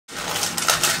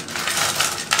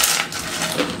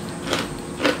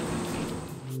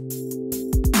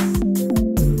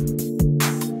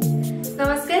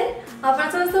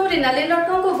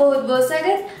मृणाली.com को बहुत बहुत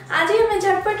स्वागत। आज आम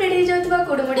झटपट रेडी जाऊा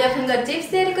कुड़मुड़िया फिंगर चिप्स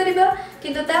तैयारी करबा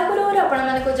किंतु ता पूर्व आपण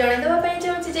मानको जणाई देबा पई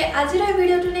चाहूची जे आज रो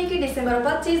वीडियो टु नै कि डिसेंबर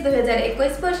 25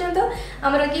 2021 पर्यंत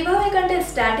हमर गिवअवे कंटेंट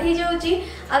स्टार्ट ही जाउची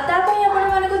आ ता पई आपण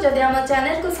मानको जदि हम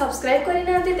चैनल को सब्सक्राइब करि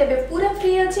नांती तेबे पूरा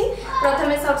फ्री अछि।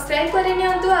 प्रथमे सब्सक्राइब करि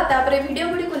नियंतु आ तापरे वीडियो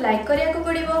गुडी को लाइक करिया को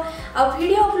पड़िबो आ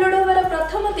वीडियो अपलोड होबार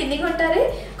प्रथम 3 घंटा रे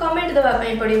कमेंट देबा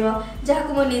पई पड़िबो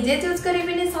जाहाकु मो निजे चूज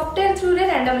करिबिनी सॉफ्टवेयर थ्रू रे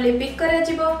रैंडमली पिक करा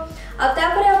जिवो आ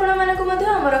तापरे आपण मानको मधे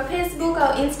हमर फेसबुक आ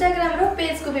इंस्टाग्राम रो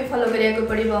पेज को भी फॉलो करिया को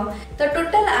पड़िबो। तो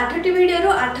टोटल 8 टी वीडियो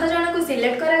रो 8 जण को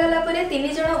सिलेक्ट करा गला परे 3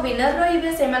 जण विनर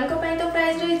रहिबे सेमान को पई तो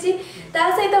प्राइज रहिछि ता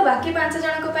सहित बाकी 5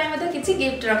 जण को पई मधे किछि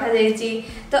गिफ्ट रखा जायछि।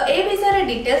 तो ए विषय रे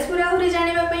डिटेल्स पूरा होरी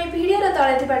जानिबा पई वीडियो रो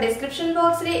तळे थिबा डिस्क्रिप्शन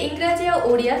बॉक्स रे इंग्रजी आ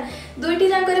ओडिया दुईटी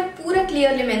जांकर पूरा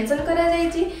क्लियरली मेंशन करा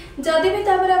जायछि। जदि भी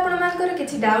तापर आपण मानकर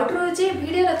किछि डाउट रहछि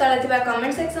वीडियो रो तळे थिबा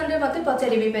कमेंट सेक्शन रे मते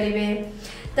पचारि भी परिबे।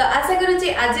 तो आशा करूची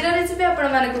आज रेसिपी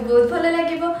आपण मानक बहुत भल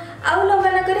लागिबो। आउ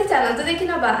लंबा न करी चलंतु देखि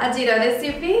नबा आज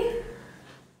रेसिपी।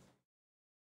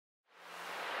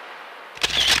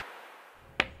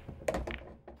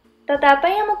 तो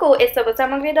तापाई हमको ए सब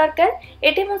सामग्री दरकार।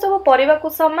 एठी म सब परिवा को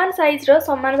समान साइज रो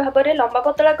समान भाव रे लंबा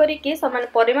पतला करिकि समान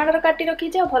परिमाण रो काटी रखी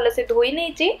जे भल से धोई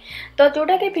नैछि। तो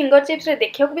जोटा के फिंगर चिप्स रे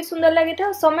देखियो भी सुंदर लागि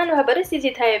था समान भाव रे सिझी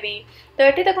थाए भी। तो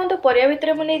एठी देखंतु परिवा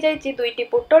भितरे मु नै जाइछि दुईटी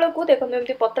पोटल को देखंतु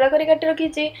एमती पतला करी काटी रखी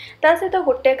छि ता सहित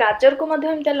गोटे गाजर को मध्य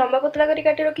एमती लंबा पतला करी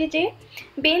काटी रखी छि।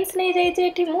 बीन्स नै जाइछि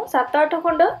एठी मु 7-8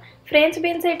 खंड फ्रेंच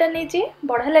बीन्स एटा नैछि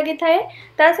बढा लागि थाए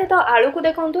ता सहित आलू को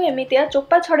देखंतु एमितिया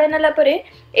चोपा छडे नला परे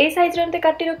ए साइज रे एमती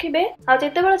काटी रखिबे। आ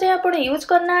जेते बेले जे आपण यूज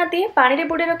करना आती पानी रे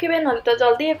बुडी रखिबे न तो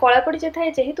जल्दी ए कळा पड़ी जे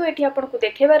थाए जेहेतु एठी आपण को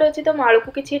देखेबार अछि। तो आलू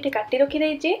को किछि एठी काटी रखि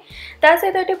दैछि ता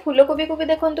सहित एठी फूल कोबी को भी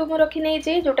देखंतु मु रखि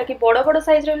नैछि जोटा कि बड़ बड़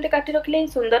साइज रे एमती काटी रखिले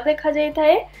सुंदर देखा जाय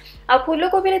थाए। आ फूल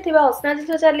कोबी रे थिबा असना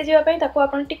जिस चली जेबा पई ताको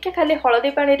आपण टिके खाली हळदी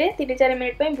पानी रे 3-4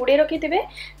 मिनिट पई बुडी रखिथिबे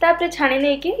तापरे छाणी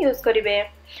नै कि यूज करिवे।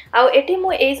 आउ एठी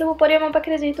मु एई सब परिवा म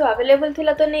पाखरे जेहेतु अवेलेबल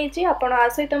थिला तो नैछि आपण आ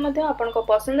सहित मध्ये आपण को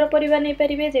पसंद परिवा नै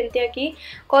परिबे जेंतिया कि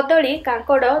कदली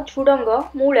कांकड़ झुडंग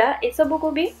मूला ए सब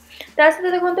को भी। ता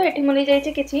सहित देखंतु एठी मु नै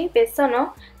जाइछि किछि बेसन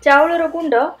चाउल रो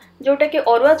गुंड जोटा कि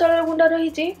अरुआ चाउल गुंड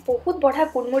रही बहुत बढ़िया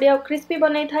कुड़मुड़िया और क्रिस्पी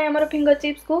बनई था हमर फिंगर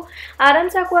चिप्स को आराम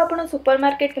से आपको आपण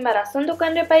सुपरमार्केट किंबा राशन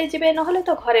दुकान रे पाई जिवे नहले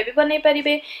तो घरे भी बनई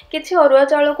परिबे। किछि अरुआ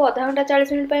चाउल को आधा घंटा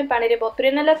 40 मिनिट पय पानी रे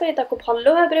बतुरे नेला पय ताको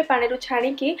भल्लो भाबरे पानी रु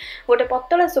छाणी की गोटे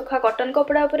पतला सुखा कॉटन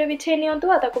कपड़ा ऊपर बिछे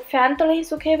नियंतु आ ताको फैन तळे ही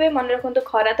सुखेबे मन रखंतु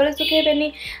खरा तळे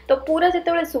सुखेबेनी। तो पूरा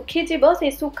जेतेबेले सुखी जिवो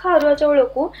से सुखा अरुआ चाउल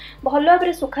को भल्लो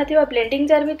भाबरे सुखाथिबा ब्लेंडिंग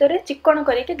जार भितरे चिकन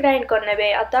करिके ग्राइंड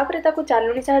करनेबे आ तापरे ताको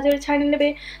चालुनी साहाय्य छाणी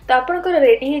नेबे। तो आपनकर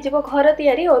रेडी हे जिवो घर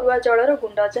तयारी अरुआ चाउलर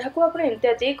गुंड जहाको आपण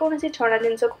एमतिया जे कोनोसी छणा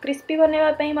जिंस को क्रिस्पी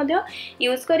बनेवा पई मध्य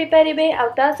यूज करि परिबे। आ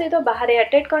ता सहित बाहर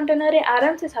एयरटाइट कंटेनर रे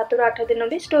आराम से 7-8 दिन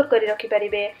भी स्टोर करि रखि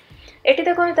परिबे। एटी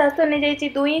देखो तासो नै जाइछि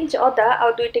 2 इंच अदा आ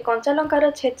 2टी कंचा लंकार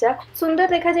छेचा सुंदर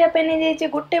देखा जाय पे नै जाइछि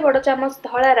गोटे बड़ चामच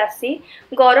धळा राशि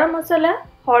गरम मसला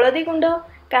हळदी गुंड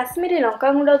काश्मीरी लंका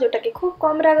गुंड जोटा कि खूब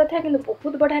कम राग था कि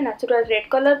बहुत बढ़िया नेचुरल रेड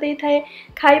कलर दे थाए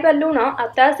खाइबा लुण आ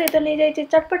ता सहित नै जाइछि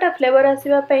चटपटा फ्लेवर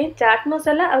आसीबा पई चाट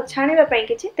मसला आ छाणीबा पई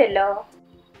किछि तेल।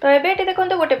 तो एबे एटी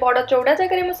देखंतु गोटे बड़ चौड़ा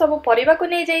जगह में सब परिवा को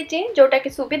नै जाइछि जोटा कि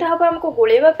सुविधा हो हमको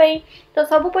गोलेबा पई। तो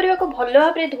सब परिवा को भलो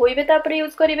भाबरे धोइबे तापर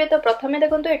यूज करिवे। तो प्रथमे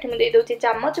देखंतु एठी मु देइ दोछि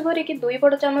चम्मच भरी कि 2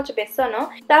 बड़ चम्मच बेसन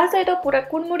ता सहित पूरा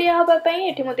कुड़मुड़िया होबा पई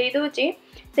एठी मु देइ दोछि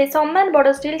से समान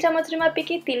बड़ स्टील चम्मच रे मापी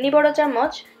कि 3 बड़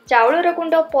चम्मच चाउल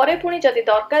गुंड परे पुणी जदि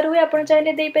दरकार हुए आपण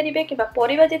चाहिले देई परिबे कि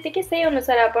परिवा जेतिकी से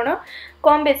अनुसार आपण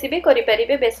कम बेसी भी करि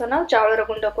परिबे। बेसन और चाउल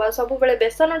गुंड को सब बेले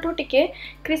बेसन ठू टिके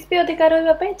क्रिस्पी अधिकार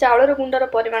होबा पई चाउल गुंडर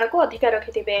परिमाण को अधिकार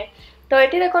रखिथिबे। तो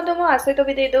एठी देखंतु मो आसहित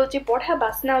भी देई दोछि बढ़िया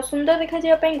बास्ना और सुंदर देखा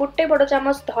जिया पई गोटे बड़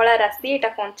चामच धळा राशि एटा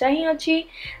कंचा ही अछि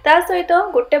ता सहित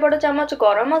गोटे बड़ चामच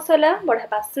गरम मसला बढ़िया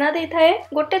बास्ना देई थाए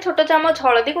गोटे छोट चामच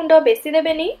हळदी गुंड बेसी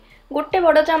देबेनी गोटे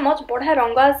बड़ चामच बढ़िया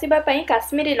रंग आसीबा पई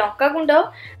काश्मीरी लंका गुंड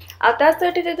आ ता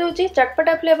सहित दे दोछि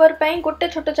चटपटा फ्लेवर पई गोटे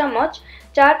छोट चामच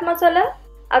चाट मसला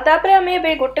आ तापरे आमे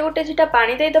बे गोटे गोटे छिटा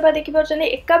पानी दे दबा देखि परछन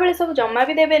एका बेले सब जम्मा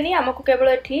भी देबेनी हमकु केवल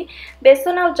एठी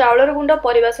बेसन और चाउलर गुंड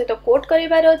परिवा सहित कोट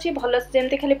करिवार अछि भल से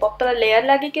जेमति खाली पतला लेयर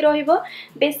लागि कि रहिबो।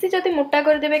 बेसी जति मोटा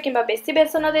कर देबे किबा बेसी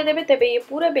बेसन दे देबे तेबे ये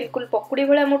पूरा बिल्कुल पकुड़ी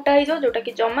भला मोटा हो जाओ जोटा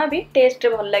कि जम्मा भी टेस्ट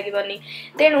भल लागिबनी।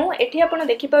 तेनु एठी आपण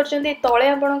देखि परछन तळे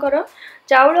आपणकर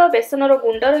चाउल बेसन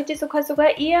गुंड रही सुखा सुखा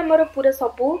ये आमर पूरा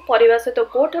सबू परिवा सहित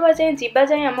गोट हवा जाए जीवा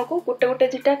जाए आमको गोटे गोटे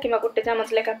झीटा कि गोटे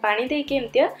चामच लेखा पानी देकी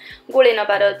एमतिया गोले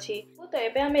नबार अच्छी। तो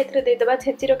एबे आम एदेबा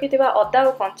छेची रखि अदा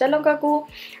और कंचा लंका को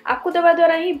आकु देवा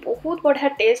द्वारा ही बहुत बढ़िया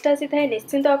टेस्ट आसी थाए।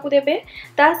 निश्चिंत आकु देबे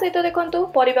ता सहित देखंतु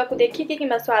परिवा को देखिकी कि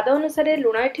स्वाद अनुसार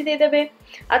लुण एठी दे देबे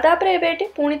आ तापरे एबे एठी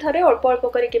पुणी थरे अल्प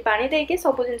अल्प करके पानी देके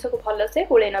सब जिनस को भल से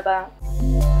गोले नबा।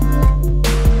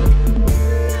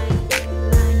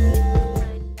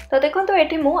 तो देखो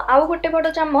ये मु आउ गोटे बड़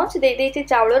चामच दे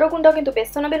चाउलर गुंड किंतु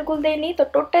बेसन बिल्कुल देनी। तो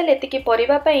टोटाल एतिकी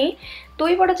परिबा पई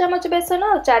 2 बड़ चामच बेसन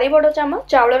और 4 बड़ चामच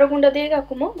चाउलर गुंड दे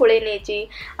गोले नहीं।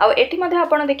 आउ एठी मध्ये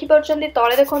आपण देखि परछन्ती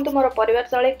तळे देखंतु मोर परिवार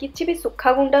तळे किछि भी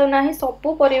सुखा गुंड नाही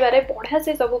सबु परिवार बढ़िया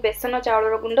से सब बेसन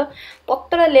चाउलर गुंड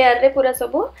पतला लेयर रे पूरा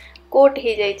सब कोट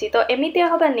हो जाइए। तो एमती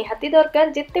हवा निहाती दरकार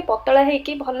जिते पतला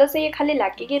होगी भल से ये खाली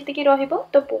लागिकी एतिकी रहिबो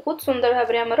तो बहुत सुंदर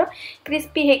भाव में आमर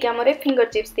क्रिस्पी होकर आमर फिंगर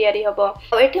चिप्स तैयारी हम।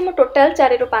 और ये टोटाल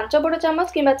 4 ରୁ 5 बड़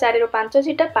चामच कि 4 ରୁ 5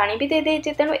 झीटा पानी भी दे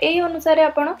देइछि तेणु यही अनुसार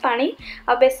आपण पानी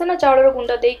आ बेसन चाउलर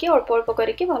गुंड देके अल्प अल्प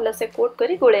करके भल से कोट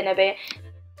करी गोले नेबे।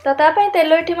 तो तापाई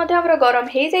तेल ये गरम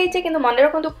हो जाइए कि मन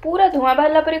रखु पूरा धुआं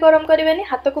बाहर पर गरम करेंगे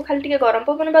हाथ को खाली टे गरम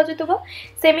पवन बाजुव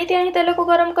सेमती ही तेल को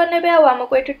गरम करने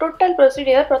आमको ये टोटाल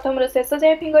प्रोसीडियर प्रथम शेष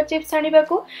जाए फिंगर चिप्स छाणा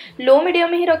को लो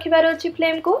मीडियम ही रखार अच्छी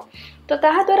फ्लेम को। तो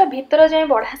ताहा द्वारा भीतर जाए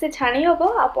बढ़िया से छाणी हम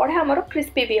आ बढ़िया आमर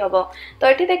क्रिस्पी भी हम। तो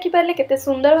ये देखिपारे केते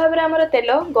सुंदर भाव में आमर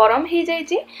तेल गरम हो जाइए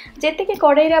जी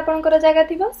कड़े आपंकर जगह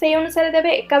थी से अनुसार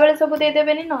देवे एका बेले सब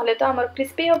देदेवेनि ना तो आमर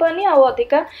क्रिस्पी हेनी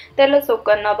अधिका तेल सोक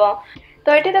कर नब।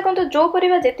 तो ये देखो जो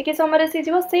परिवा जी समय सीझ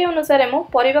से अनुसार मु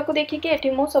परिवा को देखिकी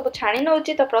ये मु सब छाणी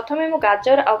नौची। तो प्रथम मु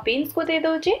गाजर आ बीन्स को दे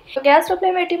दूची। तो गैस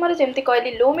फ्लेम ये मोर जमी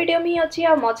कहली लो मीडियम ही अच्छी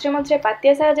आ मझे मझे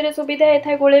पातिया साहाय्य सुविधा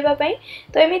है गोलेवाई।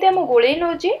 तो एमती मु गोले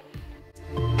नौची।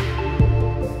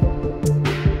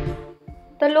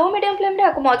 तो लो मीडियम फ्लेम रे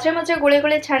आपको मझे मझे गोले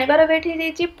गोले छाणीबार वेट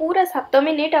हो पूरा 7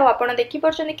 मिनिट आपड़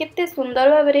देखिपुर केते सुंदर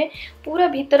भाव में पूरा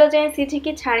भीतर जाए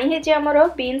सीझिकी छाणी है आमर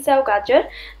बीन्स आ गाजर।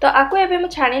 तो आपको एवं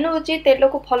छाणी नौची तेल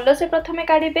को भल से प्रथम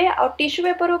काढ़े आ टिश्यू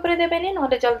पेपर उपर देवेनि ना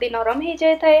जल्दी नरम हो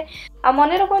जाए थाए। आ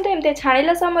मन रखु एमती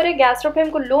छाणिला समय गैस फ्लेम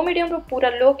को लो मीडियम रू पूरा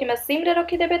लो कि सिम रे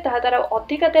रखिदेवे ता द्वारा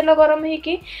अधिका तेल गरम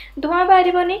होगी धुआं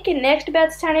बाहरनी कि नेक्स्ट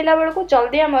बैच छाणिला बेलू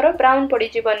जल्दी आमर ब्राउन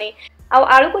पड़ीजी।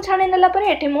 आलू को छाणी नेला परे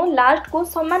एठी मु लास्ट को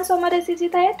समान समय सीझी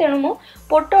थाए तेणु मु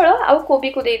पोटल आ कोबी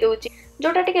को दे दूची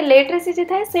जोटा टिके लेट रे सीझी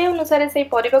थाए से अनुसार से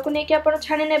परिबा को नेकी आपण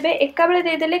छाणी नेबे एका बेले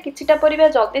दे देले किछिटा परिबा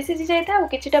जल्दी सीझी जाय था आ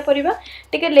किछिटा परिबा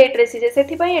टिके लेट रे सीझे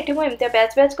सेथि पई एठी मु एमतिया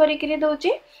बैच बैच करी किरी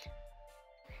दोची।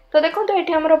 तो देखो तो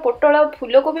ये आमर पोटल और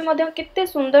फूल कोबी केते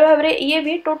सुंदर भाव में ये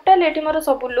भी टोटाल ये मोर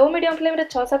सब लो मीडियम फ्लेम रे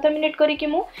 6-7 मिनिट करी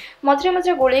मु मझे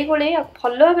मझे गोले गोले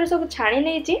भल भाव में सब छाणी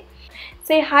नहीं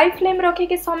से हाई फ्लेम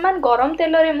रखिकी सामान गरम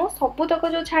तेल रे मु सबुतक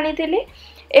जो छाणी थी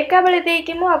एका बेले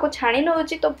देकी मु आको छाणी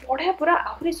नौची। तो बढ़िया पूरा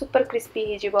आहरी सुपर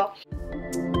क्रिस्पी हो जिवो।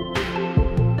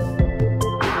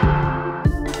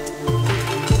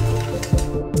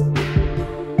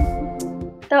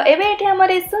 तो एबे एठी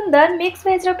हमर सुंदर मिक्स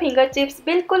वेज रो फिंगर चिप्स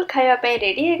बिल्कुल खाया पे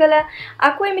रेडी हो गला।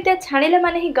 आकु एमितिया छाणिले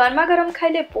माने ही गरमा गरम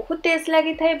खाइले बहुत टेस्ट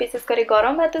लागि थाए विशेष करी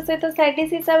गरम भात सहित साइड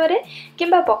डिश हिसाब रे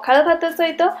किंबा पखाल भात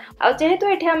सहित आ जेहेतु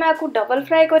एठी हम आकु डबल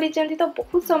फ्राई करी चंती तो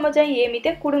बहुत समय जाय ये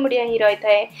एमितिया कुडुमुडिया ही रही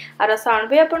थाए। आरो साउंड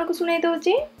भी आपन को सुनाई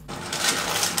दोची।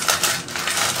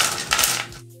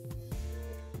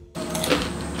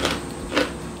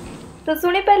 तो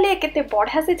शुणी पारे केते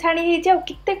बढ़िया से छाणी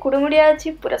होते कुड़मुड़िया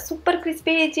अच्छी पूरा सुपर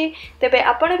क्रिस्पी होती। तेबे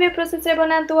आपण भी प्रोसेस रे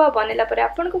बनातु आ बनला परे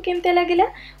आपन को केमते लागिला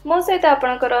मो सहित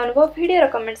आपनकर अनुभव वीडियो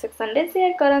कमेंट सेक्शन रे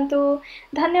शेयर करंतु।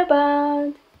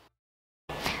 धन्यवाद।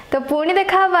 तो पुणी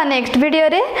देखा नेक्स्ट वीडियो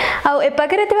रे आ ए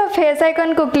पाखरे फेस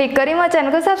आइकन को क्लिक करी मो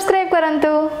चैनल को सब्सक्राइब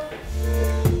करंतु।